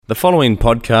The following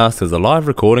podcast is a live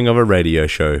recording of a radio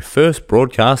show first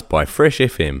broadcast by Fresh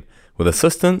FM with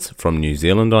assistance from New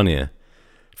Zealand On Air.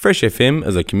 Fresh FM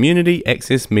is a community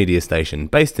access media station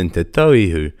based in Te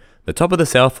Tauihu, the top of the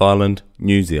South Island,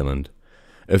 New Zealand.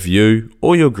 If you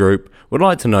or your group would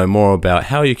like to know more about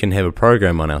how you can have a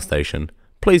program on our station,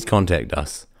 please contact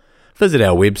us. Visit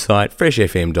our website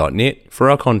freshfm.net for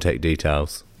our contact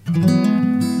details.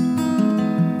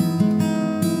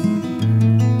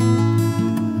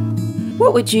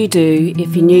 What would you do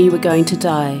if you knew you were going to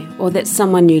die, or that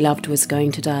someone you loved was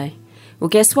going to die? Well,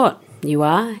 guess what? You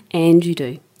are, and you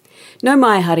do. No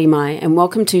mai haere mai, and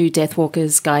welcome to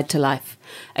Deathwalker's Guide to Life,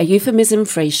 a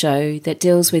euphemism-free show that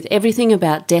deals with everything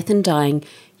about death and dying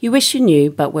you wish you knew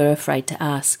but were afraid to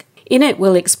ask. In it,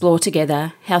 we'll explore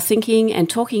together how thinking and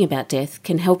talking about death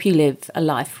can help you live a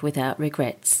life without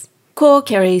regrets. Ko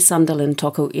Kerry Sunderland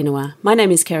toku ingoa. My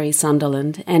name is Kerry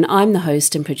Sunderland and I'm the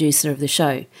host and producer of the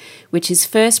show, which is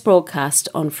first broadcast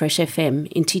on Fresh FM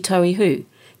in Te Tauihu,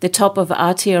 the top of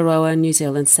Aotearoa, New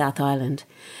Zealand's South Island,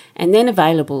 and then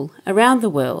available around the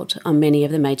world on many of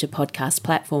the major podcast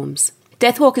platforms.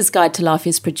 Deathwalker's Guide to Life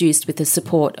is produced with the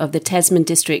support of the Tasman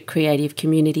District Creative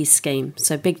Communities Scheme,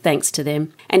 so big thanks to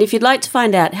them. And if you'd like to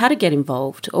find out how to get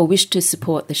involved or wish to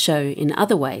support the show in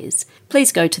other ways,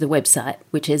 please go to the website,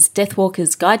 which is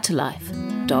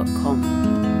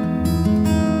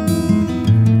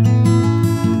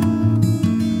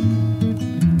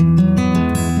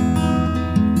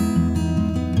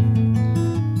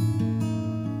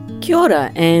Kia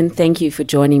ora, and thank you for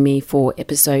joining me for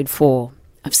episode 4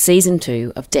 of Season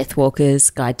 2 of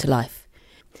Deathwalker's Guide to Life.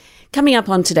 Coming up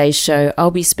on today's show, I'll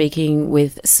be speaking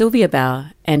with Sylvia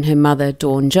Bauer and her mother,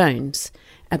 Dawn Jones,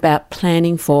 about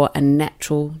planning for a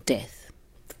natural death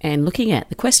and looking at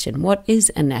the question, what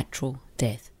is a natural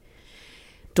death?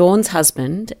 Dawn's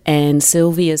husband and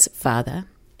Sylvia's father,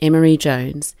 Emery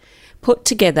Jones, put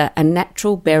together a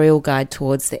natural burial guide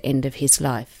towards the end of his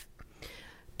life.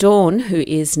 Dawn, who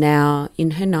is now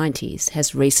in her 90s,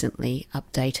 has recently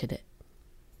updated it.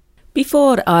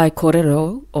 Before I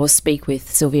kōrero or speak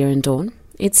with Sylvia and Dawn,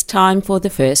 it's time for the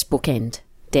first bookend,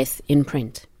 Death in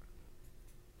Print.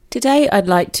 Today I'd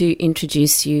like to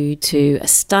introduce you to a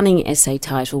stunning essay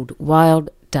titled Wild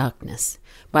Darkness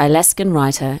by Alaskan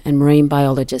writer and marine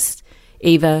biologist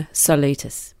Eva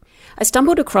Saulitis. I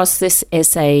stumbled across this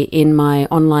essay in my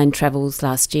online travels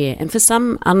last year and for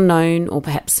some unknown or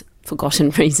perhaps forgotten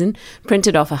reason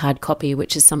printed off a hard copy,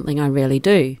 which is something I rarely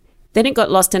do. Then it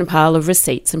got lost in a pile of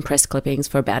receipts and press clippings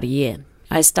for about a year.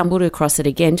 I stumbled across it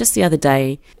again just the other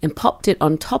day and popped it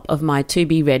on top of my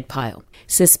to-be-read pile,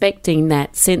 suspecting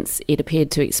that since it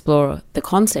appeared to explore the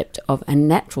concept of a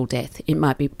natural death, it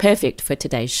might be perfect for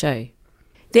today's show.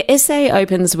 The essay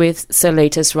opens with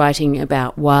Saulitis writing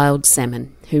about wild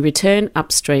salmon who return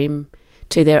upstream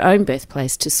to their own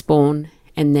birthplace to spawn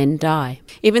and then die.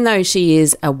 Even though she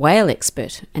is a whale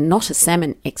expert and not a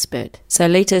salmon expert,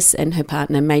 Saulitis and her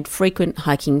partner made frequent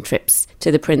hiking trips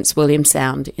to the Prince William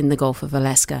Sound in the Gulf of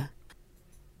Alaska.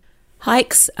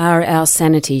 Hikes are our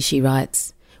sanity, she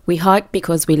writes. We hike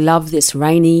because we love this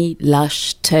rainy,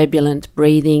 lush, turbulent,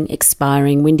 breathing,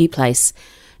 expiring, windy place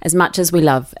as much as we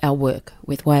love our work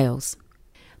with whales.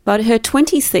 But her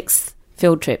 26th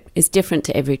field trip is different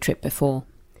to every trip before.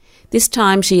 This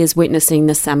time she is witnessing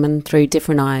the salmon through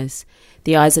different eyes,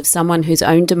 the eyes of someone whose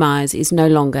own demise is no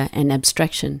longer an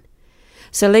abstraction.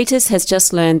 Saulitis has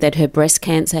just learned that her breast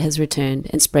cancer has returned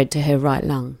and spread to her right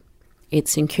lung.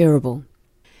 It's incurable.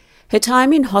 Her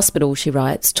time in hospital, she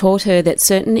writes, taught her that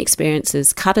certain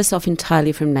experiences cut us off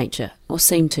entirely from nature, or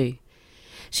seem to.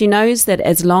 She knows that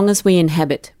as long as we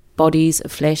inhabit bodies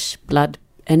of flesh, blood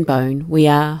and bone, we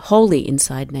are wholly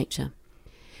inside nature.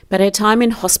 But her time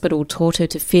in hospital taught her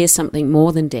to fear something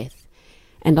more than death,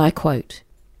 and I quote,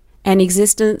 "An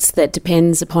existence that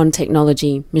depends upon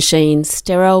technology, machines,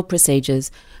 sterile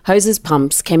procedures, hoses,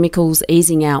 pumps, chemicals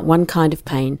easing out one kind of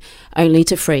pain only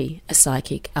to free a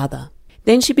psychic other."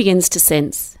 Then she begins to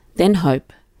sense, then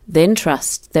hope, then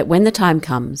trust that when the time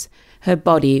comes, her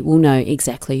body will know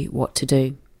exactly what to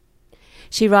do.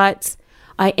 She writes,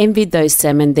 "I envied those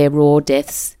salmon their raw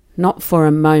deaths, not for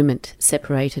a moment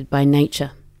separated by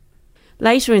nature."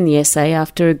 Later in the essay,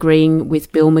 after agreeing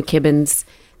with Bill McKibben's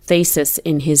thesis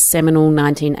in his seminal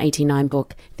 1989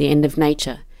 book, The End of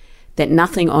Nature, that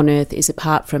nothing on earth is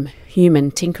apart from human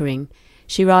tinkering,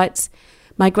 she writes,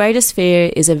 "My greatest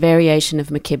fear is a variation of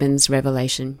McKibben's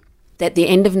revelation, that the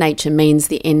end of nature means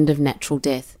the end of natural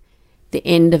death, the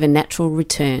end of a natural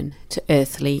return to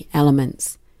earthly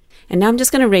elements." And now I'm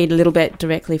just going to read a little bit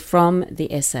directly from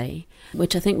the essay,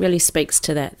 which I think really speaks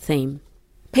to that theme.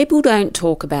 People don't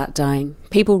talk about dying.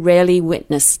 People rarely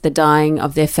witness the dying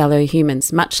of their fellow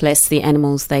humans, much less the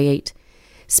animals they eat.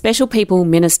 Special people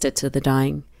minister to the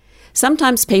dying.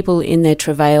 Sometimes people in their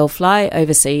travail fly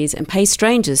overseas and pay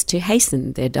strangers to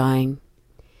hasten their dying.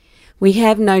 We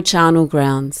have no charnel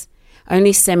grounds,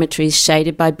 only cemeteries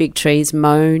shaded by big trees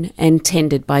mown and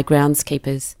tended by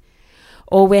groundskeepers.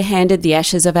 Or we're handed the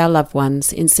ashes of our loved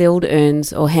ones in sealed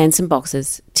urns or handsome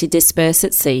boxes to disperse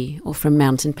at sea or from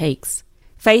mountain peaks.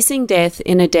 Facing death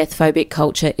in a death-phobic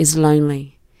culture is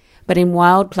lonely, but in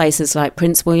wild places like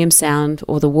Prince William Sound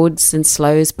or the woods and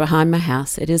slows behind my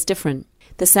house, it is different.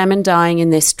 The salmon dying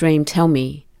in their stream tell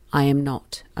me I am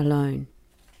not alone.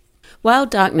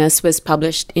 Wild Darkness was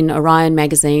published in Orion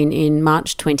magazine in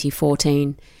March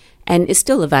 2014 and is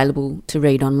still available to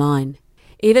read online.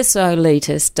 Eva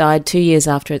Solitis died 2 years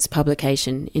after its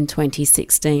publication in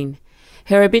 2016.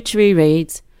 Her obituary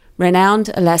reads, renowned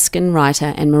Alaskan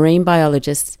writer and marine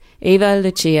biologist Eva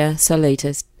Lucia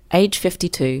Solitis, age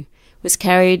 52, was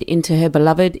carried into her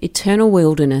beloved eternal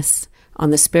wilderness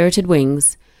on the spirited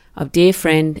wings of dear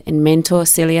friend and mentor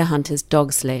Celia Hunter's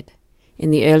dog sled in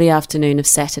the early afternoon of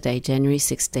Saturday, January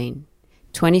 16,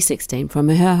 2016, from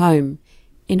her home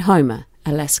in Homer,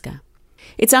 Alaska.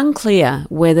 It's unclear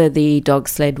whether the dog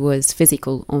sled was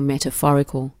physical or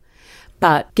metaphorical,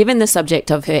 but given the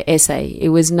subject of her essay, it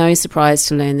was no surprise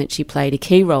to learn that she played a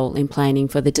key role in planning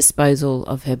for the disposal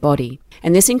of her body,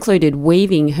 and this included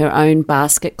weaving her own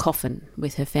basket coffin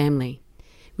with her family,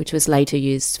 which was later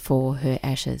used for her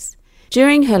ashes.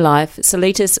 During her life,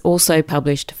 Solitis also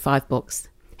published 5 books.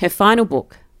 Her final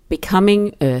book,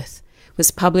 Becoming Earth, was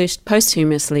published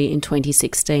posthumously in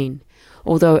 2016,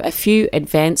 although a few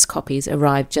advance copies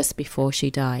arrived just before she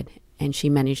died, and she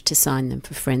managed to sign them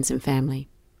for friends and family.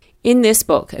 In this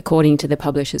book, according to the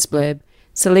publisher's blurb,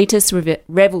 Solitis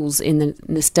revels in the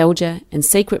nostalgia and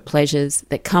secret pleasures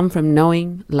that come from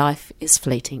knowing life is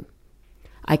fleeting.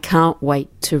 I can't wait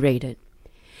to read it.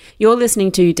 You're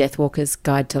listening to Deathwalker's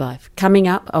Guide to Life. Coming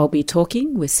up, I'll be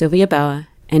talking with Sylvia Bauer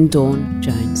and Dawn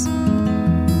Jones.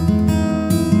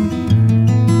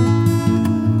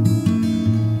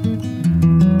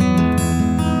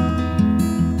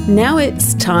 Now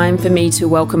it's time for me to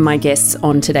welcome my guests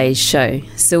on today's show,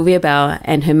 Sylvia Bauer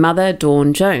and her mother,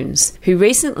 Dawn Jones, who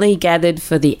recently gathered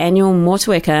for the annual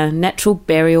Motueka Natural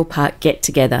Burial Park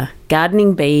get-together,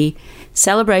 gardening bee,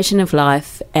 celebration of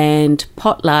life, and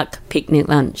potluck picnic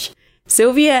lunch.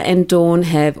 Sylvia and Dawn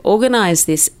have organised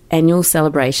this annual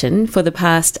celebration for the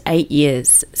past 8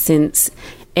 years since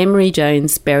Emery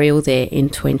Jones' burial there in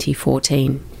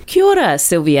 2014. Kia ora,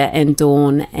 Sylvia and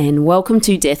Dawn, and welcome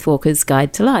to Deathwalker's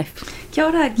Guide to Life. Kia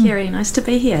ora, Kerry. Nice to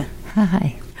be here.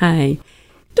 Hi. Hi.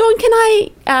 Dawn, can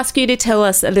I ask you to tell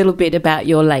us a little bit about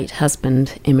your late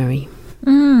husband, Emery?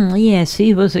 Yes,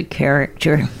 he was a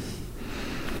character.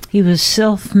 He was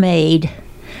self-made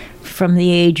from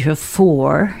the age of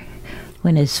 4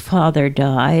 when his father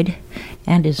died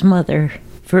and his mother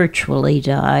virtually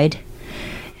died,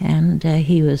 and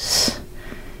he was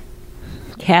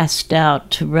cast out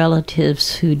to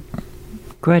relatives who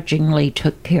grudgingly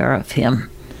took care of him.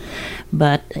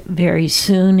 But very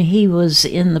soon he was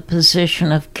in the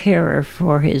position of carer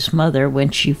for his mother when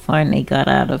she finally got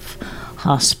out of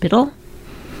hospital,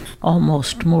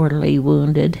 almost mortally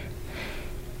wounded.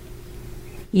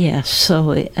 Yes,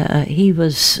 so he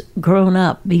was grown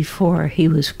up before he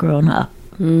was grown up.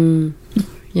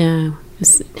 Yeah,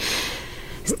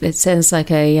 it sounds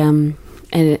like a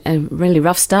really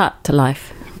rough start to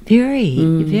life.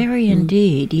 Very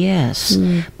indeed, yes.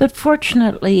 But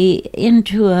fortunately,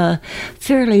 into a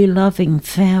fairly loving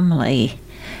family.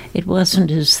 It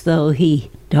wasn't as though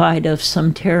he died of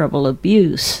some terrible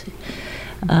abuse.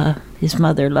 His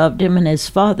mother loved him and his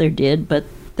father did, but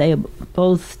they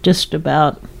both just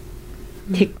about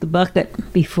kicked the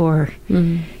bucket before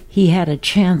he had a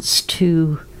chance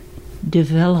to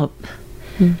develop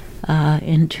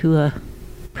into a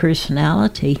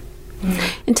personality.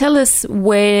 And tell us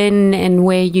when and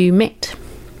where you met.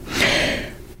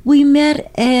 We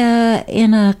met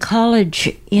in a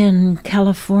college in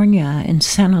California, in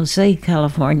San Jose,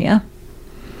 California.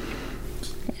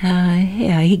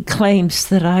 He claims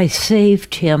that I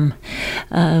saved him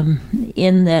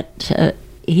in that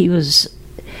he was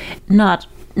not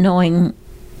knowing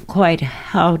quite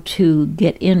how to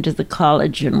get into the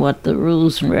college and what the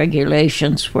rules and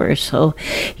regulations were, so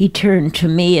he turned to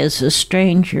me as a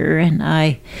stranger, and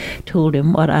I told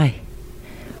him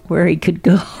where he could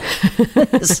go,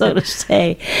 so to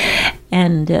say,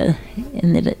 and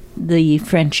the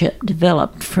friendship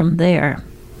developed from there.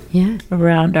 Yeah,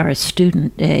 around our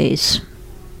student days.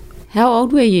 How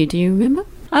old were you? Do you remember?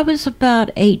 I was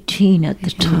about 18 at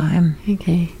the time.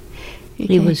 Okay.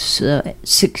 He was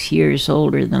 6 years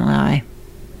older than I.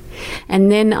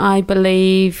 And then I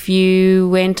believe you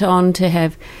went on to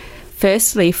have,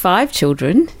 firstly, 5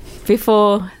 children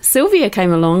before Sylvia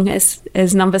came along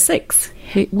as number 6.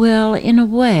 Well, in a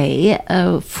way,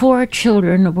 4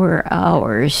 children were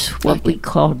ours, what we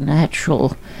called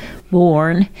natural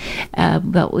born,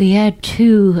 but we had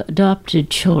 2 adopted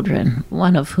children,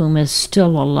 one of whom is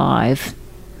still alive.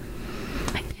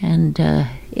 And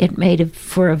it made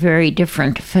for a very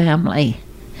different family,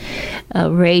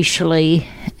 racially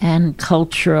and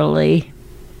culturally.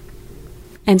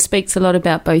 And speaks a lot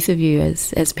about both of you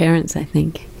as parents, I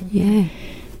think. Yeah.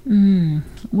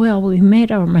 Well, we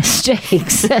made our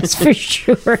mistakes, that's for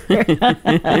sure.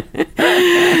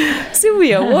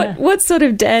 Sylvia, what sort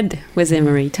of dad was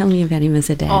Emery? Tell me about him as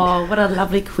a dad. Oh, what a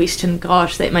lovely question.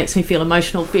 Gosh, that makes me feel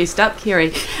emotional first up,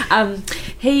 Kerry.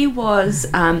 He was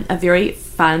a very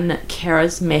fun,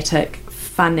 charismatic,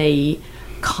 funny,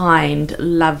 kind,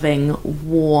 loving,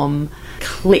 warm,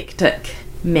 eclectic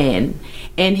man.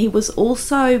 And he was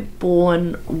also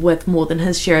born with more than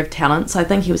his share of talents. I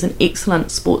think he was an excellent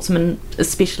sportsman,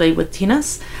 especially with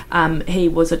tennis. He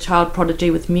was a child prodigy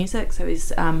with music, so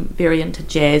he's very into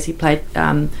jazz. He played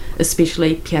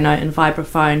especially piano and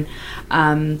vibraphone.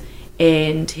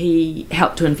 And he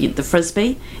helped to invent the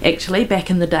frisbee, actually, back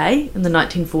in the day, in the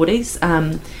 1940s.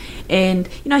 And,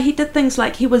 he did things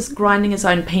like he was grinding his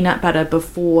own peanut butter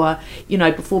before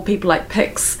people like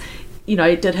Pix,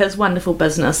 did his wonderful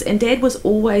business. And Dad was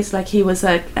always he was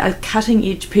a cutting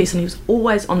edge person. He was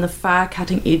always on the far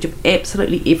cutting edge of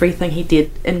absolutely everything he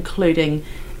did, including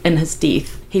in his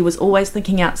death. He was always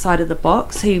thinking outside of the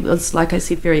box. He was, like I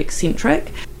said, very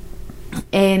eccentric.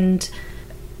 And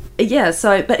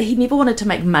but he never wanted to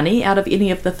make money out of any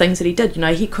of the things that he did.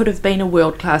 He could have been a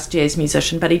world-class jazz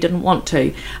musician, but he didn't want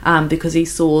to, because he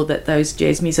saw that those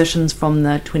jazz musicians from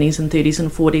the 20s and 30s and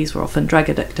 40s were often drug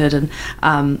addicted, and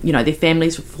their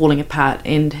families were falling apart,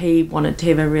 and he wanted to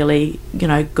have a really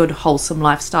good, wholesome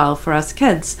lifestyle for us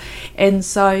kids. And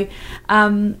so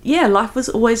life was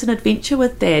always an adventure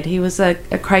with Dad. He was a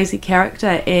crazy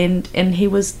character, and he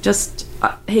was just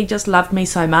he just loved me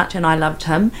so much, and I loved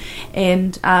him.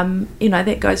 And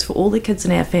that goes for all the kids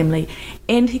in our family.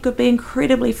 And he could be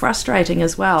incredibly frustrating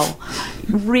as well,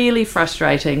 really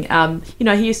frustrating.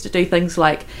 He used to do things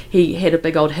like he had a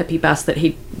big old hippie bus that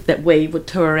we would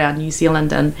tour around New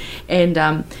Zealand in,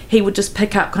 and he would just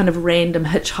pick up kind of random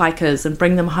hitchhikers and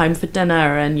bring them home for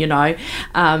dinner, and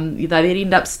they'd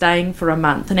end up staying for a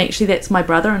month. And actually, that's my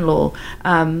brother-in-law.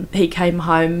 He came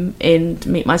home and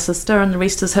met my sister, and the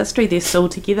rest is history. They're still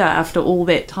together after all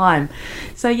that time.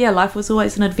 So life was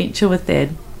always an adventure with Dad.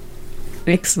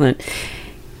 Excellent.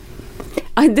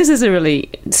 This is a really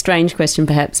strange question,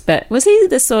 perhaps, but was he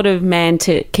the sort of man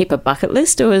to keep a bucket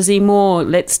list, or was he more,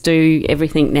 let's do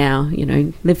everything now,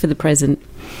 live for the present?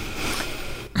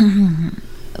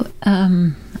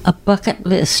 A bucket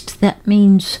list, that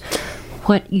means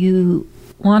what you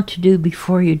want to do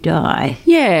before you die.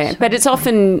 Yeah, but it's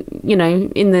often, in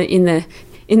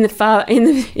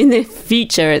the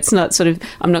future. It's not sort of,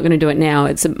 I'm not going to do it now.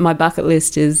 It's my bucket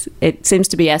list it seems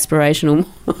to be aspirational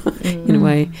in a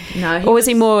way. No, or was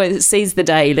he more seize the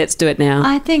day, let's do it now?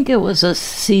 I think it was a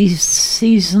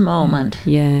seize the moment.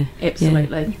 Yeah,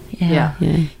 absolutely. Yeah.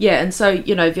 And so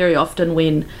very often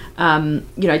when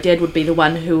Dad would be the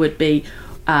one who would be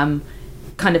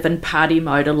kind of in party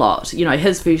mode a lot,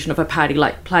 his version of a party,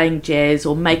 like playing jazz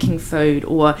or making food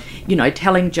or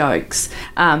telling jokes,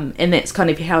 and that's kind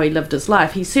of how he lived his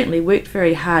life. He certainly worked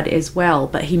very hard as well,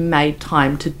 but he made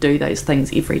time to do those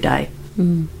things every day.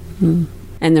 Mm-hmm.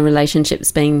 And the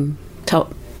relationships being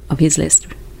top of his list.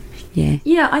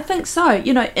 Yeah, I think so.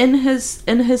 In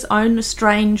his own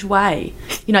strange way.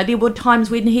 There were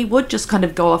times when he would just kind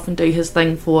of go off and do his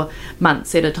thing for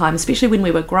months at a time, especially when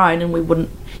we were grown and we wouldn't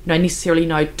necessarily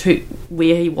know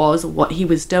where he was or what he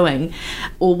was doing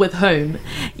or with whom.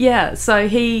 So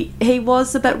he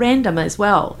was a bit random as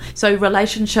well. So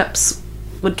relationships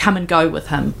would come and go with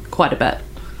him quite a bit.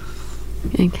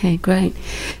 Okay, great.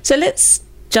 So let's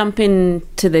jump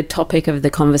into the topic of the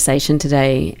conversation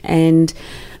today. And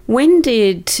when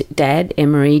did Dad,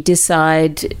 Emery,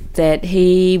 decide that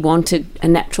he wanted a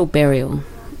natural burial?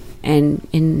 And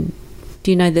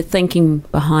do you know the thinking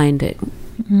behind it?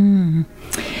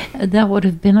 That would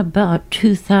have been about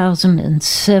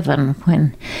 2007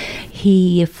 when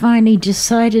he finally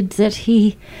decided that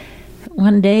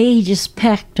one day he just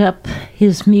packed up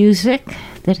his music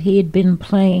that he had been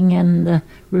playing in the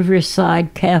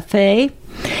Riverside Cafe,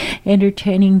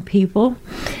 entertaining people,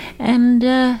 and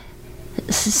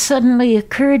suddenly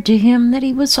occurred to him that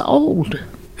he was old,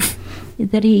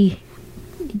 that he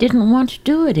didn't want to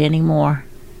do it anymore.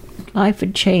 Life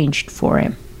had changed for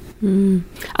him.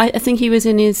 I think he was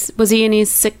in his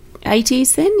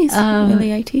 80s then? His early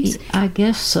 80s? I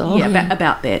guess so. Yeah,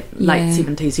 about that. Late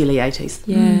 70s, early 80s.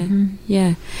 Yeah,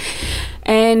 yeah.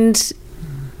 And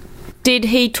did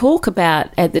he talk about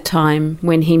at the time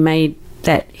when he made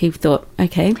that, he thought,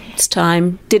 okay, it's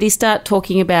time. Did he start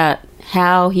talking about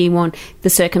how the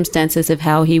circumstances of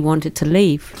how he wanted to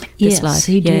leave this life? Yes,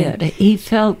 he did. He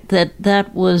felt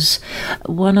that was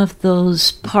one of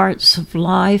those parts of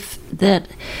life that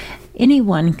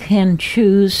anyone can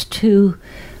choose to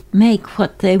make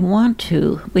what they want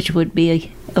to, which would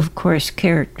be, of course,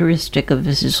 characteristic of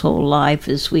his whole life,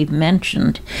 as we've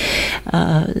mentioned.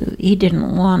 He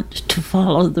didn't want to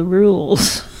follow the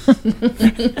rules.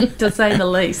 To say the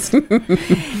least.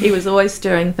 He was always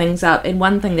stirring things up, and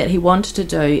one thing that he wanted to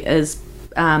do is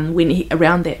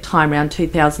around that time, around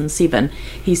 2007,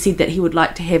 he said that he would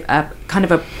like to have a kind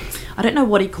of I don't know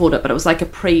what he called it, but it was like a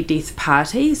pre-death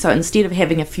party. So instead of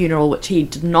having a funeral, which he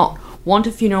did not want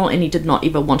a funeral, and he did not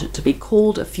ever want it to be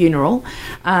called a funeral,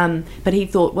 but he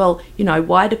thought, well,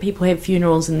 why do people have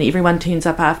funerals and everyone turns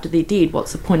up after they're dead?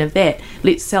 What's the point of that?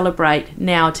 Let's celebrate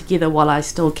now together while I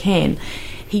still can.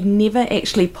 He never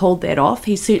actually pulled that off.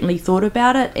 He certainly thought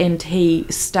about it, and he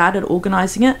started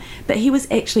organising it, but he was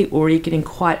actually already getting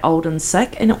quite old and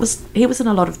sick, and he was in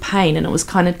a lot of pain, and it was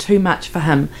kind of too much for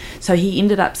him. So he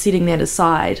ended up setting that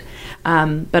aside,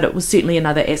 but it was certainly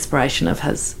another aspiration of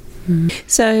his.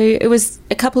 So it was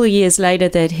a couple of years later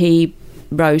that he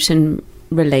wrote and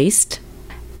released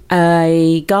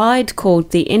a guide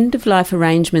called The End of Life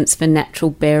Arrangements for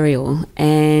Natural Burial,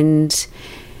 and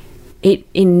it,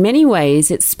 in many ways,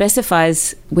 it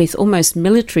specifies with almost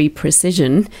military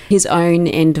precision his own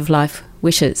end-of-life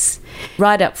wishes.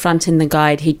 Right up front in the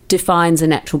guide, he defines a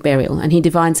natural burial, and he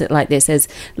defines it like this, as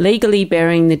legally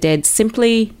burying the dead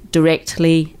simply,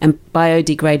 directly and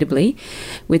biodegradably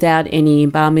without any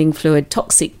embalming fluid,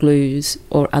 toxic glues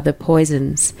or other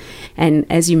poisons.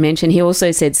 And as you mentioned, he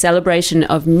also said celebration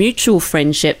of mutual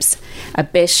friendships are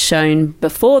best shown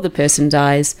before the person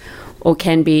dies, or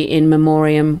can be in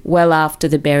memoriam well after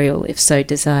the burial, if so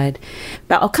desired.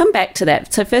 But I'll come back to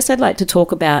that. So first I'd like to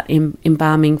talk about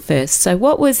embalming first. So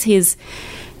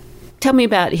tell me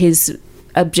about his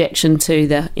objection to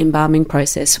the embalming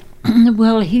process.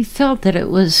 Well, he felt that it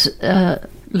was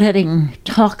letting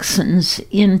toxins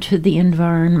into the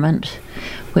environment,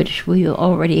 which we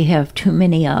already have too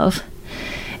many of,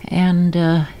 and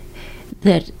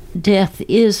that death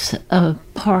is a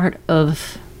part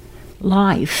of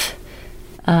life.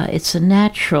 It's a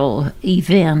natural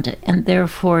event, and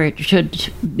therefore it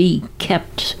should be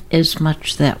kept as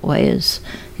much that way as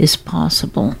is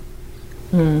possible.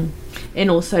 And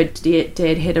also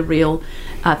Dad had a real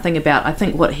thing about, I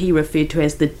think, what he referred to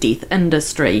as the death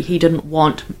industry. He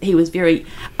was very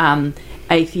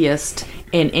atheist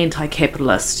and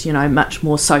anti-capitalist, much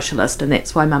more socialist, and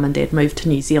that's why Mum and Dad moved to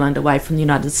New Zealand away from the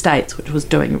United States, which was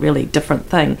doing a really different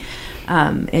thing.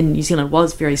 And New Zealand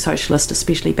was very socialist,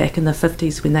 especially back in the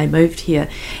 50s when they moved here.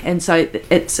 And so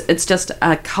it's just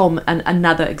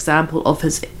another example of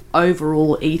his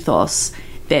overall ethos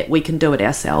that we can do it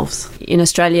ourselves. In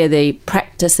Australia, the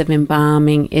practice of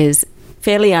embalming is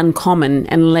fairly uncommon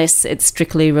unless it's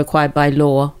strictly required by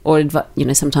law, or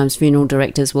sometimes funeral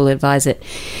directors will advise it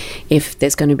if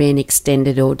there's going to be an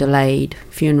extended or delayed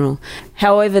funeral.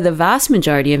 However, the vast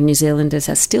majority of New Zealanders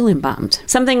are still embalmed.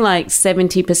 Something like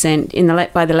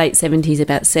 70% by the late 70s,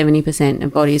 about 70%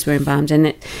 of bodies were embalmed, and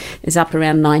it is up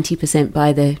around 90%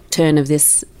 by the turn of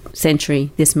this century,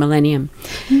 this millennium.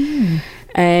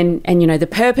 And the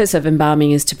purpose of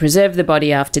embalming is to preserve the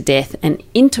body after death and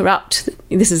interrupt,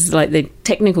 this is like the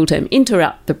technical term,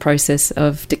 interrupt the process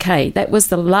of decay. That was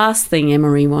the last thing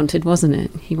Emery wanted, wasn't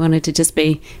it? He wanted to just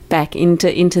be back into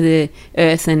the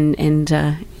earth and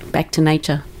back to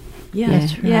nature.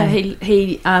 Yeah.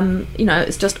 He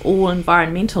it's just all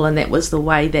environmental, and that was the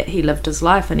way that he lived his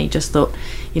life. And he just thought,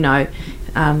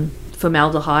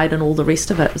 formaldehyde and all the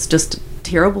rest of it was just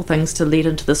terrible things to let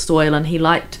into the soil, and he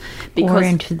liked or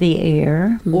into the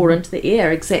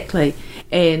air, exactly.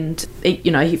 And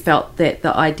he felt that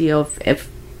the idea of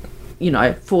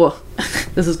for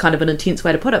this is kind of an intense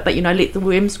way to put it, but let the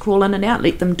worms crawl in and out,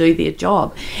 let them do their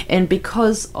job. And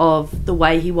because of the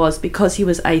way he was, because he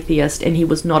was atheist and he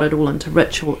was not at all into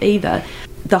ritual either,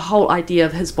 the whole idea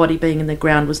of his body being in the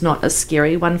ground was not a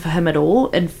scary one for him at all.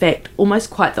 In fact, almost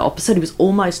quite the opposite. He was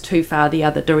almost too far the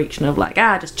other direction of like,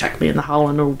 just chuck me in the hole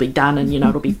and it'll be done and,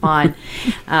 it'll be fine.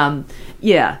 And,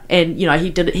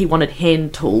 he wanted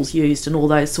hand tools used and all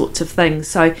those sorts of things.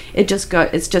 So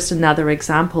it's just another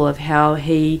example of how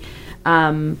he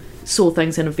saw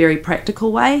things in a very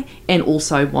practical way and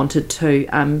also wanted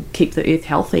to keep the earth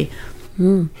healthy.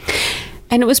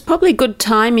 And it was probably good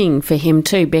timing for him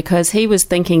too, because he was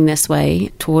thinking this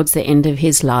way towards the end of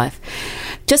his life,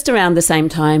 just around the same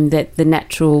time that the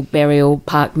natural burial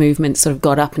park movement sort of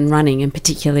got up and running, and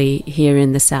particularly here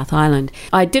in the South Island.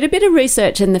 I did a bit of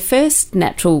research, and the first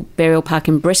natural burial park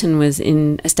in Britain was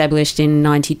established in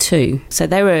 92. So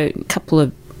they were a couple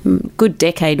of good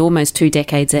decade, almost 2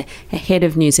 decades ahead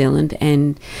of New Zealand,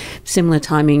 and similar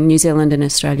timing. New Zealand and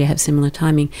Australia have similar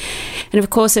timing. And of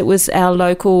course it was our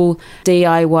local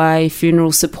DIY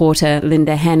funeral supporter,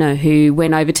 Linda Hanna, who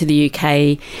went over to the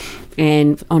UK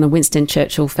and on a Winston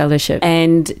Churchill fellowship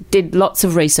and did lots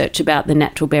of research about the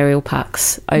natural burial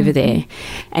parks over there,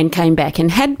 and came back and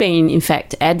had been in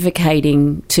fact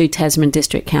advocating to Tasman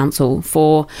District Council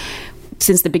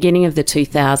since the beginning of the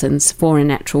 2000s for a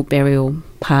natural burial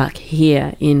park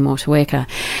here in Motueka,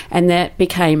 and that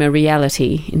became a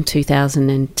reality in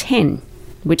 2010,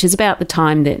 which is about the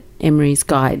time that Emery's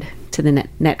guide to the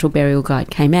Natural Burial Guide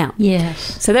came out.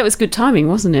 Yes. So that was good timing,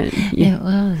 wasn't it? Yeah. It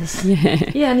was.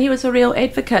 Yeah, and he was a real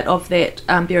advocate of that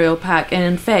burial park. And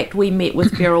in fact, we met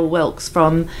with Beryl Wilkes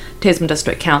from Tasman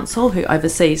District Council, who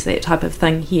oversees that type of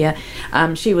thing here.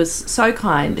 She was so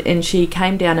kind, and she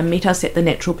came down and met us at the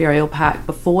Natural Burial Park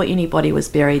before anybody was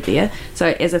buried there. So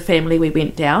as a family, we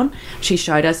went down. She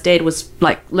showed us. Dad was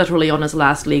like literally on his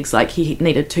last legs, like he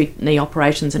needed 2 knee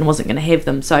operations and wasn't going to have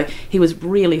them. So he was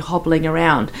really hobbling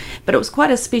around. But it was quite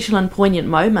a special and poignant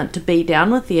moment to be down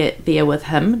there with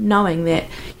him, knowing that,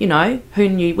 who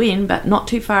knew when, but not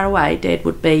too far away, Dad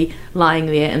would be lying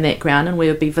there in that ground, and we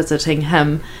would be visiting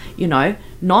him,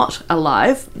 not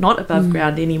alive, not above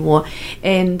ground anymore.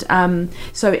 And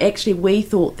so actually we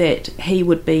thought that he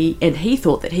would be, and he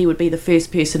thought that he would be the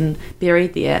first person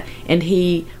buried there, and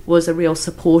he was a real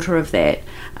supporter of that,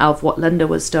 of what Linda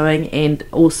was doing, and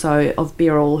also of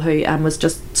Beryl, who was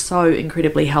just so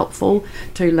incredibly helpful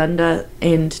to Linda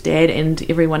and Dad and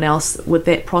everyone else with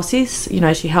that process.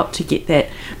 She helped to get that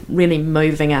really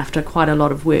moving after quite a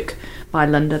lot of work by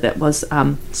Linda that was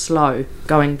slow,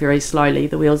 going very slowly,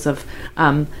 the wheels of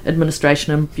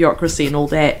administration and bureaucracy and all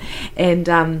that. And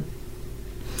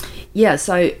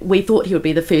so we thought he would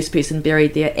be the first person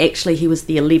buried there. Actually, he was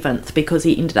the 11th, because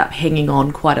he ended up hanging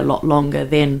on quite a lot longer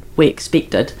than we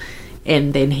expected,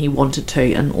 and then he wanted to,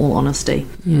 in all honesty.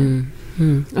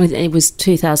 It was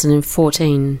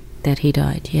 2014 that he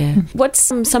died, yeah. What's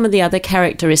some of the other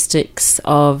characteristics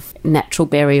of natural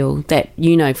burial that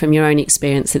from your own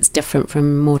experience that's different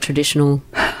from more traditional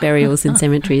burials in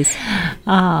cemeteries?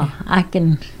 I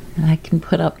can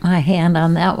put up my hand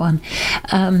on that one.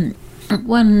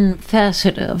 One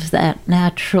facet of that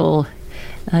natural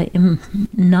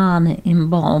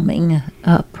non-embalming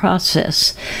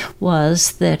process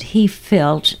was that he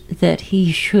felt that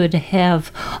he should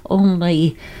have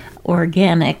only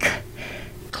organic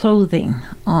clothing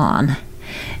on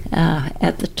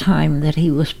at the time that he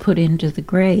was put into the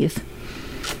grave.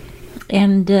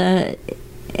 And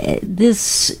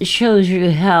this shows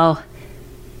you how,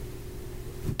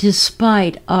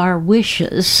 despite our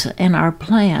wishes and our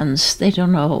plans, they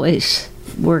don't always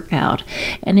work out.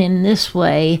 And in this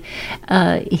way,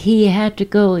 he had to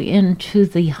go into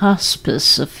the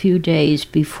hospice a few days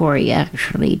before he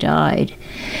actually died.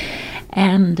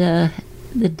 And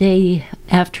the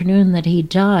afternoon that he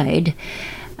died,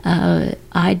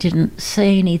 I didn't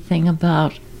say anything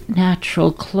about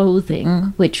natural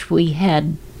clothing, which we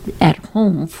had at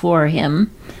home for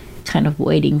him, kind of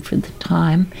waiting for the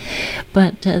time,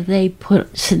 but they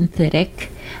put synthetic,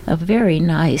 a very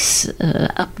nice,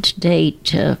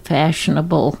 up-to-date,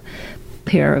 fashionable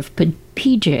pair of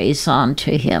PJs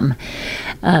onto him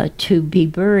to be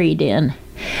buried in.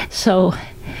 So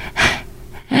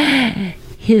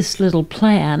his little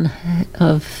plan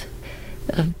of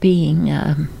being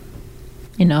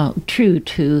true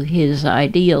to his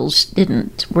ideals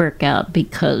didn't work out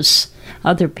because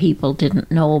other people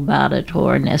didn't know about it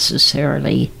or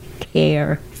necessarily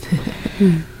care.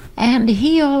 And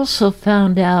he also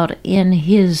found out in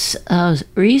his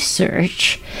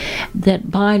research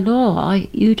that by law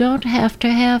you don't have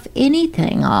to have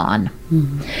anything on.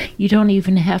 You don't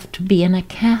even have to be in a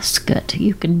casket.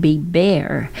 You can be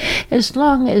bare, as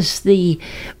long as the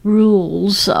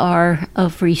rules are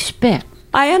of respect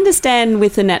I understand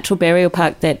with the natural burial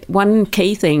park that one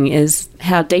key thing is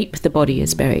how deep the body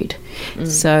is buried.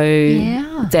 So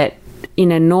that in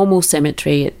a normal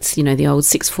cemetery, it's, the old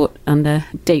 6 foot under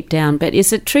deep down. But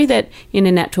is it true that in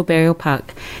a natural burial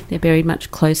park, they're buried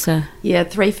much closer? Yeah,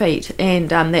 3 feet. And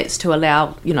that's to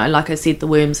allow, like I said, the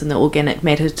worms and the organic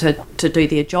matter to do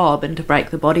their job and to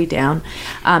break the body down.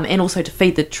 And also to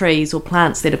feed the trees or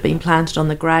plants that have been planted on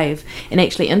the grave. And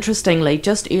actually, interestingly,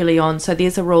 just early on, so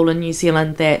there's a rule in New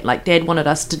Zealand that, like, Dad wanted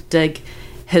us to dig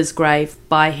his grave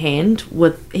by hand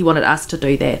he wanted us to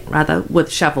do that rather with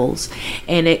shovels.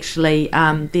 And actually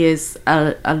there's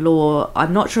a law,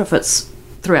 I'm not sure if it's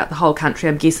throughout the whole country,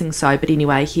 I'm guessing so, but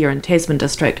anyway here in Tasman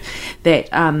district, that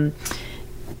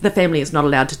the family is not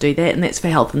allowed to do that, and that's for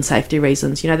health and safety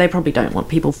reasons. They probably don't want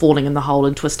people falling in the hole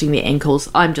and twisting their ankles.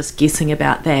 I'm just guessing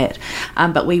about that,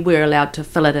 but we were allowed to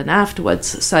fill it in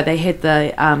afterwards. So they had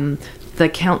the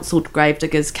council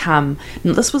gravediggers come.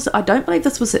 Now, I don't believe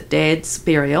this was at Dad's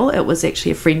burial. It was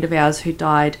actually a friend of ours who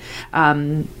died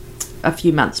a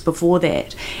few months before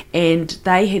that, and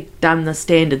they had done the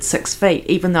standard 6 feet,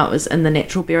 even though it was in the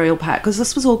natural burial park, because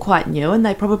this was all quite new, and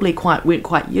they probably weren't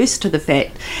quite used to the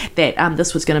fact that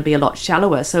this was going to be a lot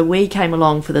shallower. So we came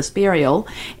along for this burial,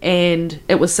 and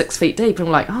it was 6 feet deep, and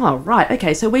we're like, oh right,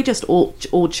 okay. So we just all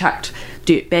chucked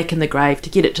dirt back in the grave to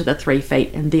get it to the 3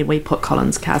 feet, and then we put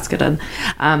Colin's casket in.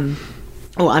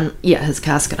 His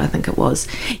casket, I think it was.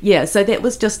 Yeah, so that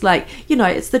was just like,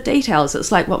 it's the details.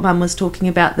 It's like what Mum was talking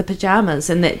about, the pyjamas,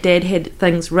 and that Dad had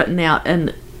things written out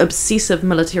in obsessive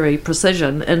military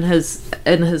precision in his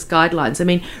guidelines. I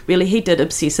mean, really, he did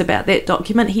obsess about that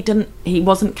document. He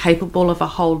wasn't capable of a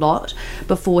whole lot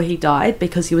before he died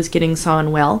because he was getting so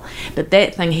unwell. But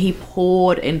that thing, he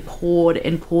poured and poured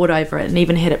and poured over it, and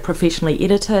even had it professionally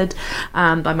edited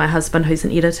by my husband, who's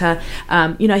an editor.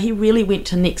 He really went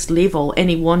to next level,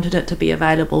 and he wanted it to be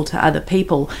available to other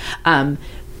people.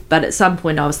 But at some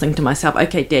point I was thinking to myself,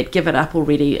 okay, Dad, give it up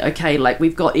already. Okay, like,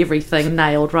 we've got everything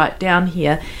nailed right down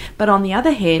here. But on the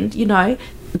other hand,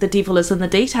 the devil is in the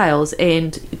details,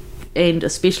 and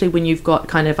especially when you've got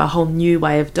kind of a whole new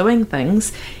way of doing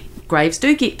things, graves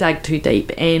do get dug too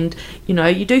deep, and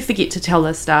you do forget to tell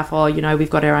the staff, we've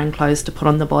got our own clothes to put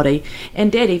on the body.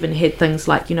 And Dad even had things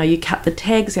like, you cut the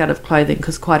tags out of clothing,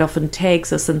 because quite often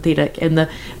tags are synthetic,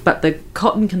 but the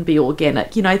cotton can be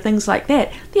organic, things like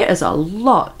that. There is a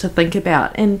lot to think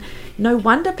about, and no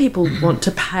wonder people want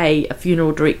to pay a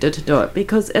funeral director to do it,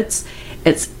 because it's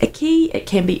icky. It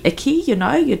can be icky,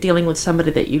 you're dealing with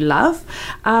somebody that you love,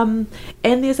 and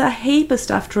there's a heap of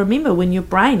stuff to remember when your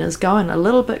brain is going a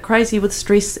little bit crazy with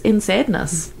stress and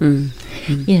sadness.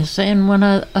 Yes, and one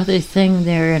other thing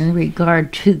there in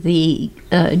regard to the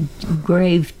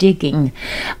grave digging,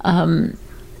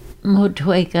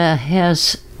 Motueka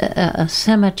has a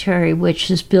cemetery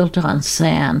which is built on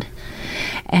sand,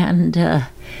 and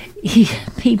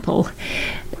people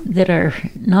that are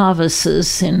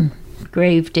novices in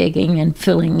grave digging and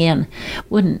filling in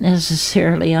wouldn't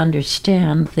necessarily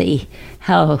understand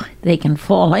how they can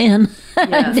fall in.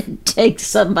 Yeah. It takes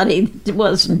somebody that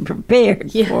wasn't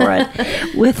prepared for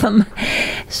it with them.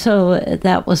 So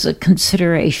that was a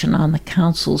consideration on the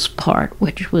council's part,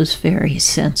 which was very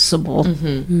sensible.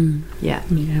 Yeah,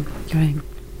 great.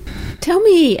 Tell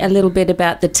me a little bit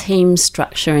about the team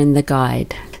structure in the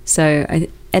guide. So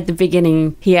at the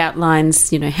beginning, he outlines,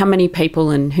 how many people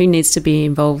and who needs to be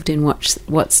involved in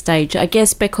what stage. I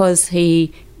guess because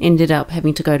he ended up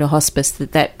having to go to hospice,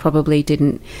 that probably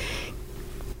didn't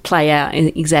play out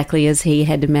exactly as he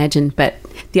had imagined. But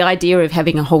the idea of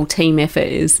having a whole team effort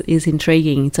is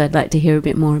intriguing. So I'd like to hear a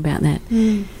bit more about that.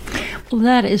 Well,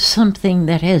 that is something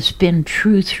that has been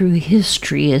true through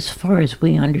history as far as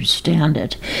we understand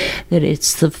it, that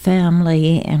it's the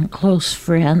family and close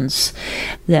friends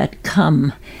that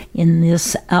come in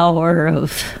this hour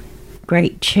of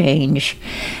great change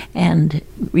and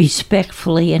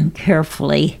respectfully and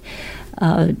carefully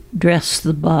dress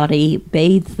the body,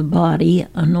 bathe the body,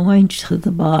 anoint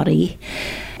the body,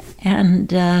 and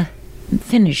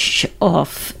finish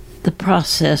off the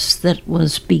process that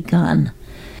was begun.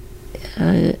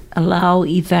 Allow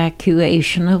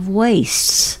evacuation of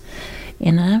wastes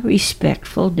in a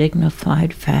respectful,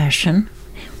 dignified fashion,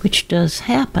 which does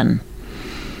happen.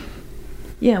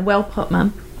 Yeah, well put,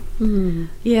 Mum.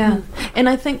 Yeah, and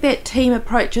I think that team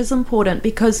approach is important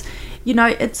because,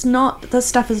 this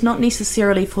stuff is not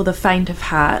necessarily for the faint of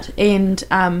heart, and,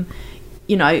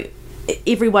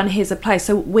 everyone has a place.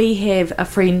 So we have a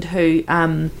friend who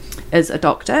is a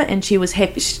doctor, and she was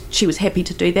happy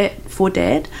to do that for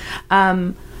Dad.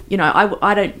 I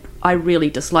don't I really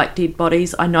dislike dead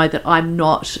bodies. I know that I'm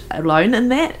not alone in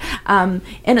that. And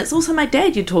it's also my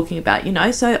dad you're talking about, you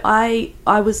know. So I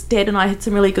was, Dad and I had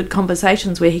some really good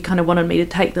conversations where he kind of wanted me to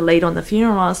take the lead on the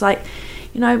funeral. And I was like,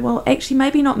 you know, well, actually,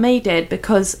 maybe not me, Dad,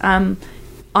 because I'm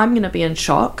going to be in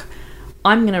shock.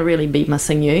 I'm going to really be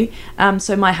missing you.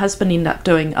 So my husband ended up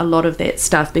doing a lot of that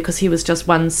stuff because he was just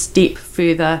one step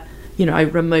further, you know,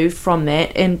 removed from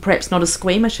that, and perhaps not as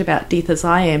squeamish about death as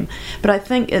I am. But I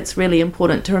think it's really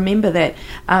important to remember that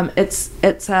it's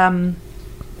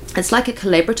like a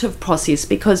collaborative process,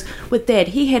 because with Dad,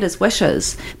 he had his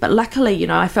wishes, but luckily, you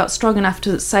know, I felt strong enough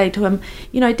to say to him,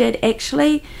 you know, Dad,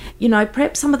 actually, you know,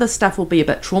 perhaps some of this stuff will be a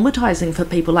bit traumatizing for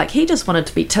people. Like, he just wanted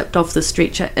to be tipped off the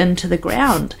stretcher into the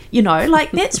ground, you know,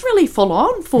 like that's really full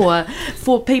on for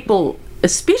people,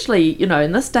 especially, you know,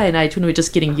 in this day and age when we're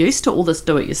just getting used to all this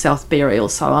do-it-yourself burial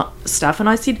stuff. And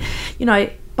I said, you know,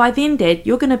 by then, Dad,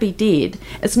 you're going to be dead.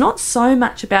 It's not so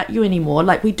much about you anymore.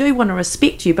 Like, we do want to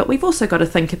respect you, but we've also got to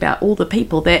think about all the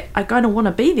people that are going to want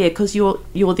to be there because you're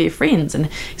their friends. And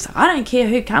he's like, I don't care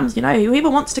who comes, you know, whoever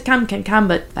wants to come can come,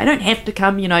 but they don't have to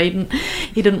come, you know.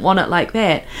 He didn't want it like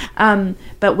that.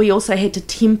 But we also had to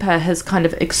temper his kind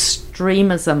of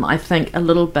extremism, I think, a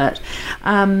little bit.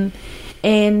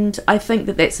 And I think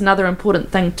that that's another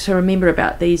important thing to remember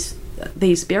about these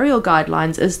burial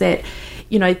guidelines, is that,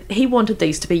 you know, he wanted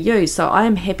these to be used, so I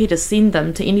am happy to send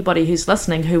them to anybody who's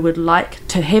listening who would like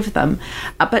to have them.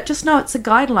 But just know it's a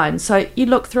guideline. So you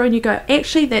look through and you go,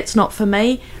 actually, that's not for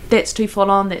me. That's too full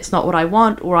on. That's not what I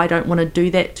want, or I don't want to do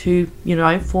that to, you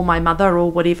know, for my mother or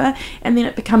whatever. And then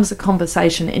it becomes a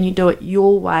conversation, and you do it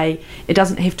your way. It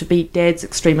doesn't have to be Dad's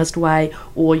extremist way,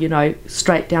 or, you know,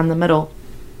 straight down the middle.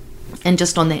 And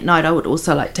just on that note, I would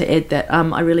also like to add that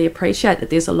I really appreciate that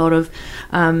there's a lot of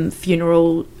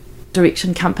funeral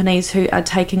direction companies who are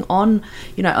taking on,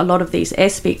 you know, a lot of these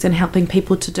aspects and helping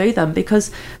people to do them,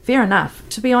 because fair enough,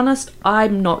 to be honest,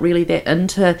 I'm not really that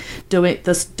into do it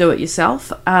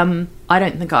yourself. I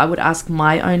don't think I would ask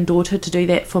my own daughter to do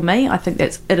that for me. I think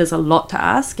it is a lot to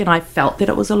ask, and I felt that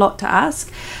it was a lot to ask.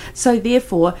 So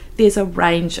therefore, there's a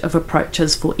range of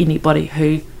approaches for anybody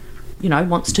who, you know,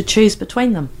 wants to choose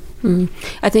between them.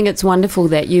 I think it's wonderful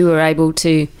that you were able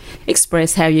to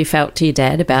express how you felt to your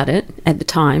dad about it at the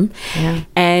time. Yeah.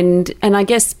 And I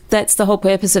guess that's the whole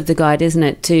purpose of the guide, isn't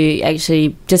it? To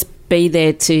actually just be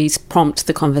there to prompt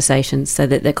the conversations so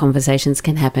that the conversations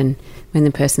can happen when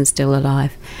the person's still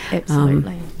alive.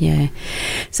 Absolutely. Yeah.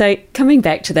 So coming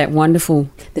back to that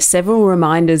there's several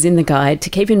reminders in the guide to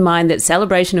keep in mind that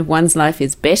celebration of one's life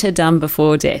is better done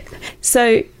before death.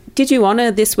 So did you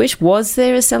honour this wish? Was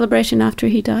there a celebration after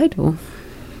he died? Or?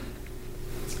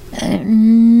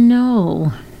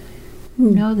 No,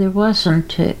 there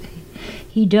wasn't.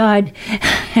 He died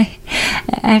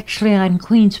actually on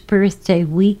Queen's birthday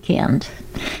weekend.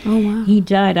 Oh, wow. He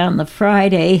died on the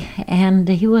Friday, and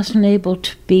he wasn't able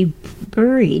to be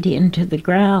buried into the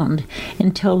ground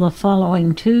until the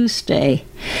following Tuesday.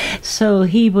 So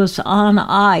he was on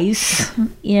ice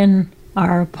in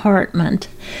our apartment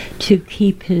to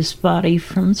keep his body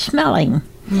from smelling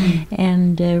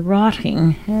and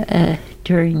rotting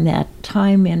during that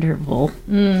time interval.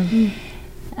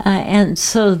 And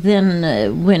so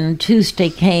then when Tuesday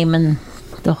came and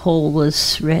the hole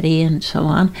was ready and so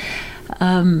on,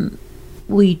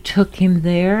 we took him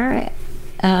there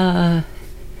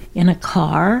in a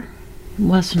car.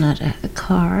 Wasn't it a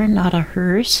car, not a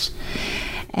hearse?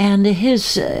 And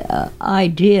his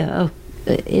idea,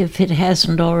 if it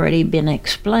hasn't already been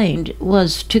explained,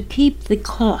 was to keep the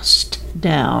cost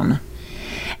down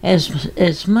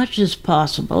as much as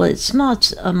possible. It's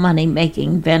not a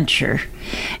money-making venture,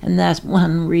 and that's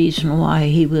one reason why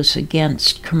he was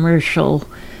against commercializing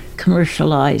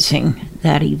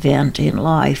that event in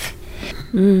life.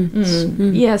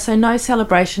 Yeah, so no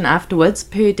celebration afterwards,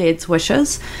 per Dad's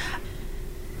wishes.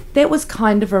 That was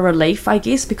kind of a relief, I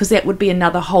guess, because that would be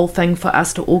another whole thing for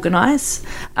us to organise.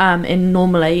 And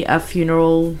normally a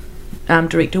funeral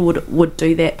director would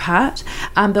do that part.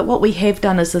 But what we have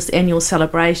done is this annual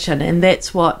celebration, and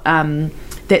that's what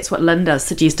Linda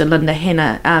suggested, Linda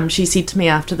Hanna. She said to me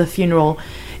after the funeral,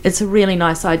 it's a really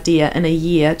nice idea in a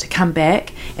year to come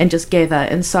back and just gather.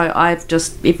 And so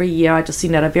every year I just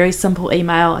send out a very simple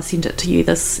email. I sent it to you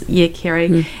this year,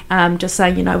 Kerry, just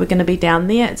saying, you know, we're going to be down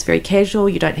there. It's very casual.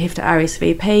 You don't have to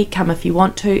RSVP. Come if you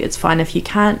want to. It's fine if you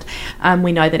can't.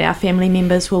 We know that our family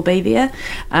members will be there.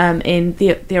 And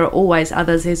there are always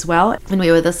others as well. And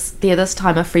we were there this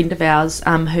time, a friend of ours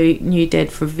who knew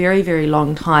Dad for a very, very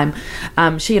long time,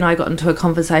 she and I got into a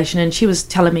conversation, and she was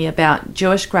telling me about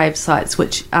Jewish grave sites,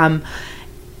 which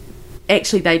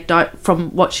actually they don't,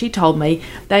 from what she told me,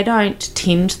 they don't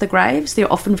tend the graves.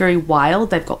 They're often very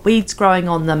wild. They've got weeds growing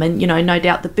on them, and no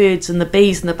doubt the birds and the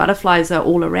bees and the butterflies are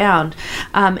all around.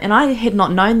 And I had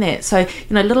not known that. So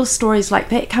little stories like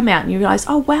that come out, and you realise,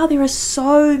 oh wow, there are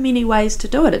so many ways to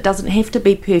do it. It doesn't have to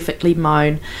be perfectly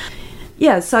mown.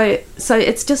 Yeah, so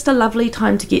it's just a lovely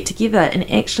time to get together. And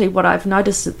actually what I've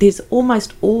noticed is there's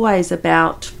almost always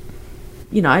about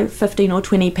 15 or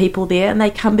 20 people there, and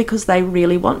they come because they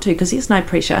really want to, because there's no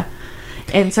pressure.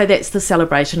 And so that's the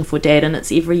celebration for Dad, and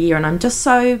it's every year. And I'm just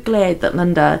so glad that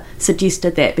Linda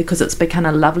suggested that, because it's become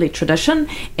a lovely tradition,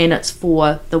 and it's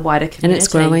for the wider community. And it's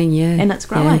growing, yeah. And it's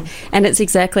growing. Yeah. And it's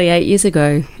exactly 8 years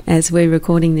ago as we're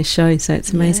recording this show, so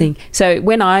it's amazing. Yeah. So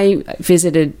when I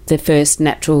visited the first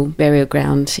natural burial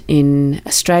ground in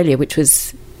Australia, which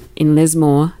was in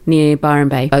Lismore near Byron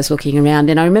Bay, I was looking around,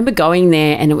 and I remember going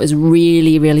there, and it was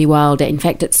really, really wild. In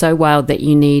fact, it's so wild that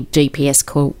you need GPS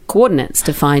coordinates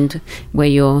to find where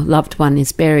your loved one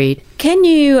is buried. Can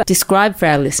you describe for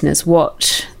our listeners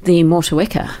what the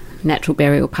Motueka Natural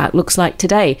Burial Park looks like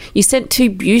today? You sent 2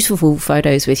 beautiful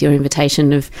photos with your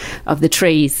invitation of the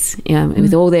trees,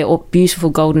 with all their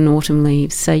beautiful golden autumn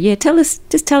leaves. So yeah, tell us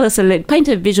a little, paint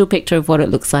a visual picture of what it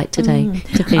looks like today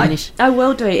to finish. I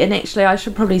will do, and actually I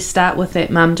should probably start with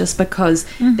that, Mum, just because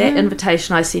that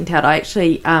invitation I sent out, I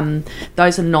actually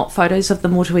those are not photos of the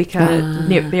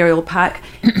Motueka Burial Park,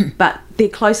 but they're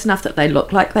close enough that they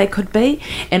look like they could be,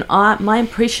 and my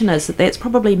impression is that that's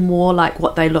probably more like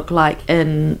what they look like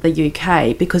in the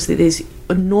UK, because there's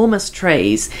enormous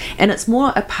trees and it's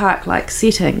more a park-like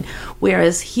setting,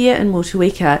 whereas here in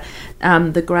Motueka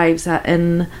the graves are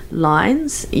in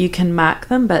lines. You can mark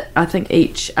them, but I think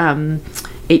each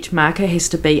marker has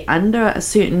to be under a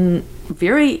certain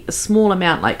very small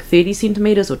amount, like 30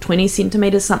 centimetres or 20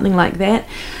 centimetres, something like that.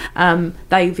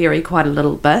 They vary quite a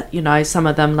little bit. Some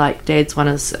of them, like Dad's one,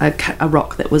 is a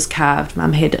rock that was carved.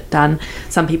 Mum had it done.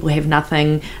 Some people have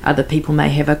nothing. Other people may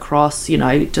have a cross.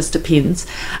 It just depends.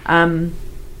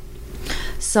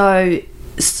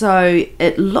 So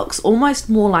it looks almost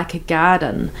more like a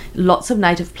garden. Lots of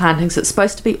native plantings. It's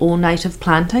supposed to be all native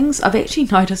plantings. I've actually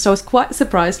noticed, I was quite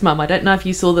surprised, Mum, I don't know if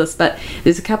you saw this, but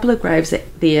there's a couple of graves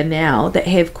there now that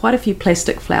have quite a few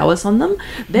plastic flowers on them.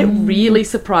 That really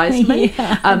surprised me.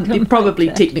 They're probably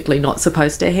technically not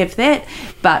supposed to have that,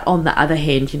 but on the other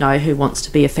hand, who wants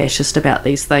to be a fascist about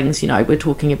these things? We're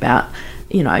talking about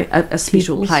a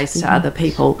special place to other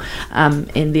people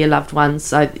and their loved ones.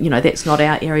 So, that's not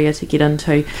our area to get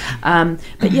into.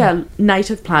 But yeah,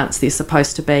 native plants they're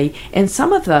supposed to be. And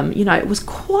some of them, it was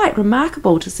quite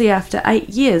remarkable to see after 8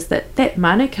 years that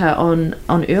manuka on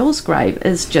Earl's grave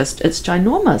is just, it's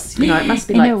ginormous. It must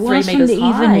be like 3 metres high. And it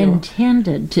wasn't even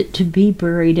intended to be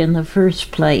buried in the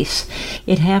first place.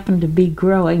 It happened to be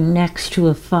growing next to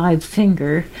a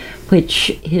 5-finger,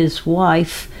 which his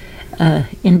wife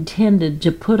intended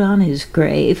to put on his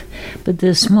grave, but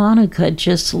this Monica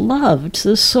just loved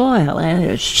the soil, and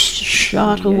it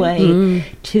shot away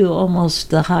to almost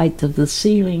the height of the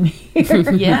ceiling.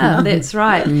 Yeah, that's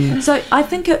right. So I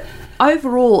think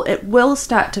overall it will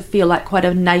start to feel like quite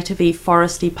a native-y,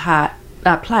 foresty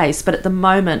place, but at the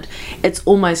moment it's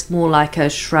almost more like a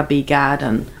shrubby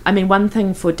garden. I mean, one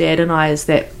thing for Dad and I is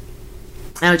that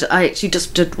I actually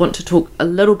just did want to talk a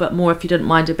little bit more, if you didn't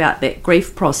mind, about that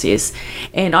grief process.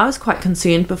 And I was quite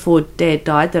concerned before Dad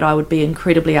died that I would be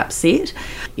incredibly upset,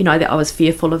 that I was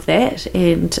fearful of that.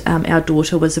 And our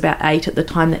daughter was about 8 at the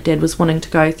time that Dad was wanting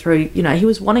to go through, he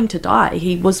was wanting to die.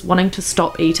 He was wanting to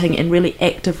stop eating and really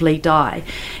actively die.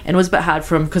 And it was a bit hard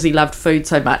for him because he loved food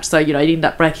so much. So, he'd end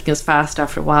up breaking his fast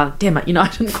after a while. Damn it, I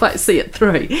didn't quite see it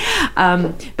through.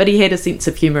 But he had a sense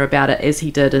of humour about it, as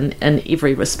he did in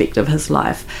every respect of his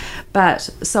life. But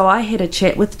so I had a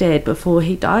chat with Dad before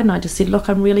he died, and I just said, look,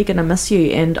 I'm really going to miss you,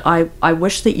 and I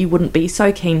wish that you wouldn't be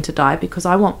so keen to die, because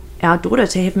I want our daughter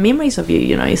to have memories of you.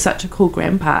 You're such a cool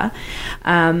grandpa,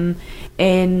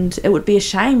 and it would be a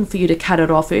shame for you to cut it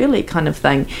off early, kind of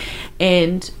thing.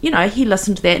 And he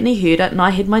listened to that and he heard it, and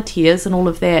I had my tears and all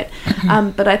of that.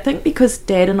 But I think because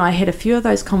Dad and I had a few of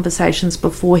those conversations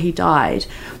before he died,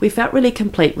 we felt really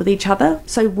complete with each other.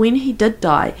 So when he did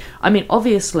die, I mean,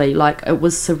 obviously, like, it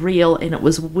was surreal and it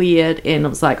was weird, and it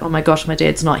was like, oh my gosh, my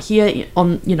dad's not here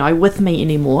with me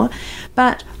anymore.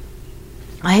 But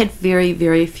I had very,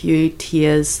 very few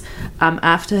tears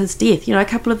after his death. A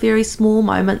couple of very small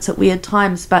moments at weird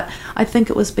times, but I think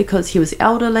it was because he was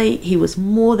elderly, he was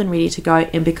more than ready to go,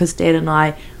 and because Dad and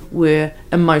I were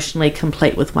emotionally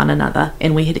complete with one another,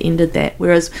 and we had ended that.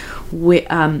 Whereas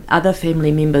other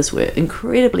family members were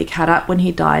incredibly cut up when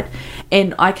he died,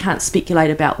 and I can't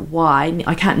speculate about why.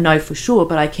 I can't know for sure,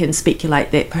 but I can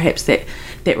speculate that perhaps that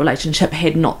relationship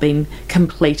had not been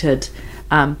completed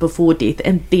before death,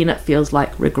 and then it feels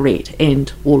like regret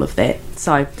and all of that.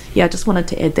 So yeah, I just wanted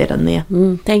to add that in there.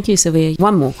 Thank you, Sylvia.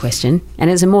 One more question, and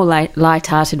it's a more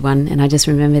light-hearted one, and I just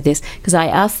remember this because I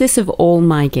asked this of all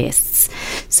my guests.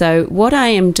 So what I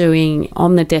am doing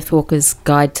on the Deathwalkers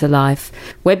Guide to Life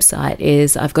website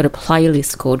is I've got a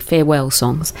playlist called Farewell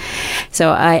Songs.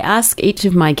 So I ask each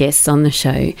of my guests on the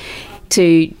show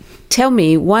to tell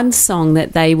me one song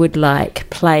that they would like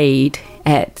played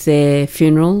at their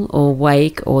funeral or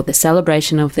wake or the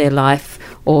celebration of their life,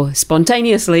 or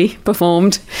spontaneously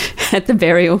performed at the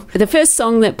burial. The first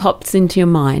song that pops into your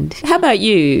mind. How about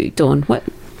you, Dawn? What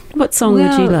song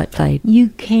would you like played? You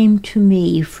Came to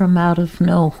Me from Out of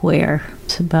Nowhere.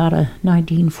 It's about a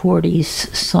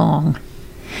 1940s song.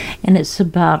 And it's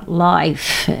about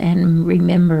life and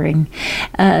remembering.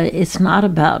 It's not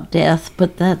about death,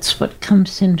 but that's what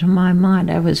comes into my mind.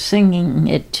 I was singing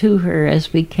it to her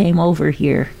as we came over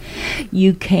here.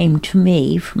 You came to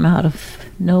me from out of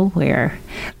nowhere,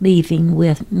 leaving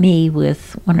me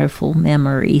with wonderful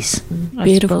memories. Beautiful.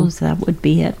 I suppose that would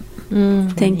be it.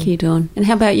 Thank you, Dawn. And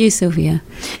how about you, Sylvia?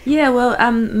 Yeah, well,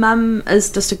 Mum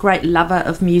is just a great lover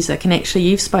of music, and actually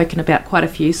you've spoken about quite a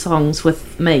few songs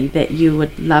with me that you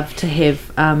would love to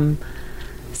have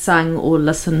sung or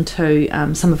listened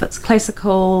to. Some of it's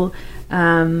classical.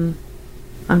 I'm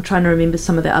trying to remember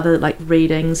some of the other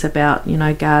readings about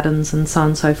gardens and so on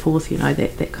and so forth.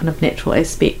 That kind of natural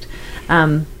aspect.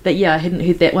 But yeah, I hadn't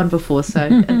heard that one before, so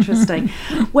interesting.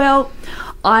 Well,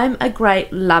 I'm a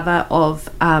great lover of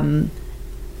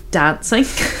dancing.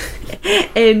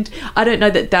 And I don't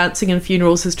know that dancing and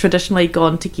funerals has traditionally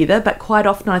gone together, but quite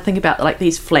often I think about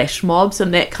these flash mobs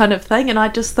and that kind of thing, and I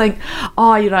just think,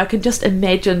 I can just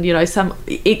imagine some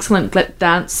excellent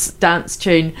dance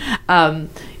tune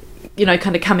kind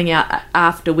of coming out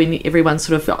after when everyone's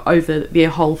sort of over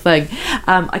their whole thing.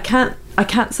 I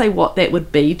can't say what that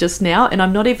would be just now, and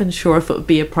I'm not even sure if it would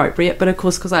be appropriate, but of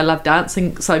course, because I love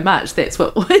dancing so much, that's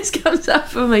what always comes up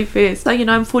for me first. So,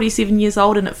 I'm 47 years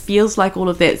old, and it feels like all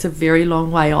of that's a very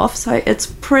long way off, so it's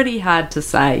pretty hard to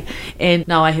say. And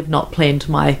no, I have not planned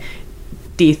my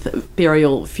death,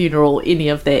 burial, funeral, any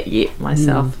of that yet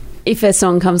myself. If a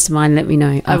song comes to mind, let me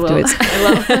know afterwards. I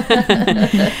will.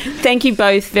 Thank you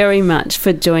both very much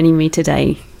for joining me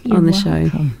today on the show.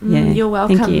 Yeah, you're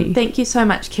welcome. Thank you. So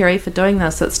much, Kerry, for doing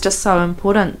this. It's just so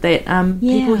important that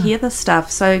people hear this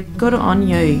stuff. So good on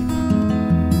you.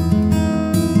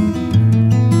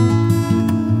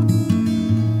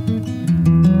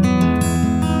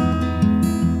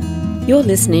 You're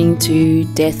listening to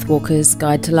Deathwalkers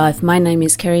Guide to Life. My name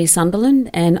is Kerry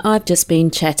Sunderland, and I've just been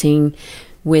chatting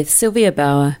with Sylvia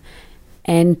Bauer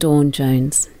and Dawn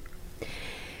Jones.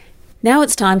 Now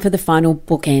it's time for the final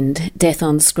bookend, Death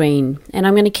on Screen, and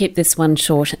I'm going to keep this one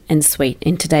short and sweet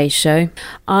in today's show.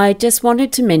 I just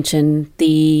wanted to mention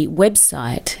the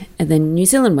website, the New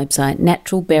Zealand website,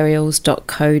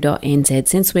 naturalburials.co.nz,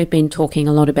 since we've been talking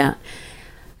a lot about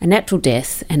a natural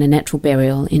death and a natural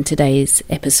burial in today's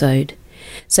episode.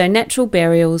 So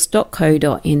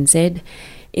naturalburials.co.nz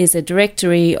is a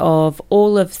directory of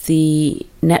all of the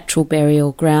natural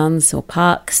burial grounds or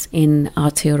parks in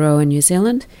Aotearoa, New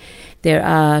Zealand. There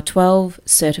are 12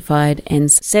 certified and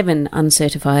 7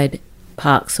 uncertified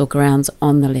parks or grounds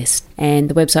on the list. And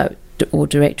the website or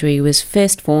directory was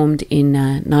first formed in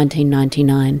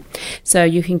 1999. So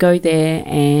you can go there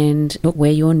and look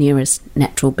where your nearest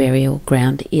natural burial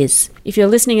ground is. If you're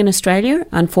listening in Australia,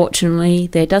 unfortunately,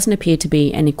 there doesn't appear to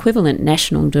be an equivalent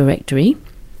national directory.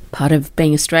 Part of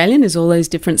being Australian is all those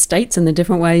different states and the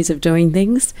different ways of doing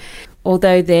things.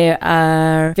 Although there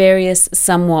are various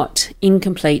somewhat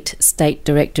incomplete state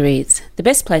directories, the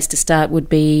best place to start would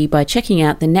be by checking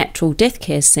out the Natural Death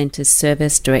Care Centre's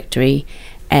service directory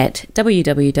at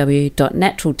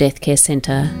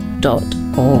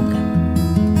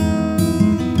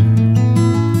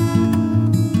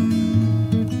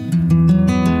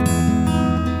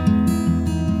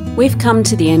We've come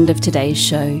to the end of today's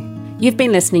show. You've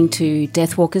been listening to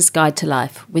Deathwalkers Guide to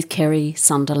Life with Kerry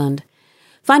Sunderland.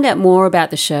 Find out more about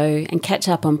the show and catch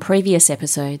up on previous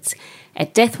episodes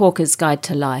at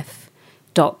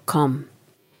deathwalkersguidetolife.com.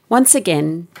 Once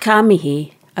again, ka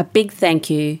mihi, a big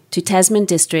thank you to Tasman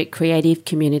District Creative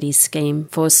Communities Scheme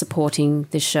for supporting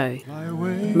the show.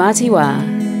 Mati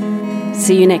wā.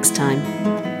 See you next time.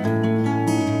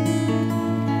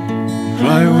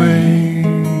 Fly away.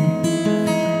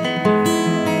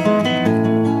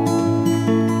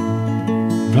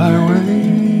 fly away.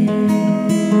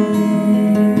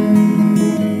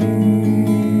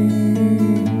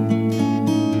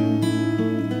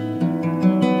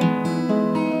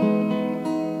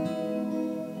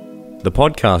 The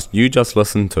podcast you just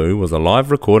listened to was a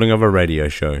live recording of a radio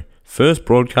show, first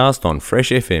broadcast on Fresh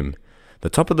FM, the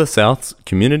top of the South's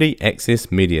community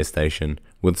access media station,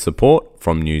 with support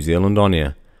from New Zealand On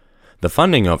Air. The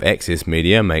funding of Access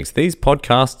Media makes these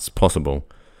podcasts possible.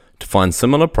 To find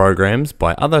similar programs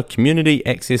by other community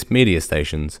access media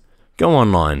stations, go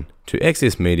online to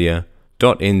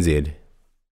accessmedia.nz.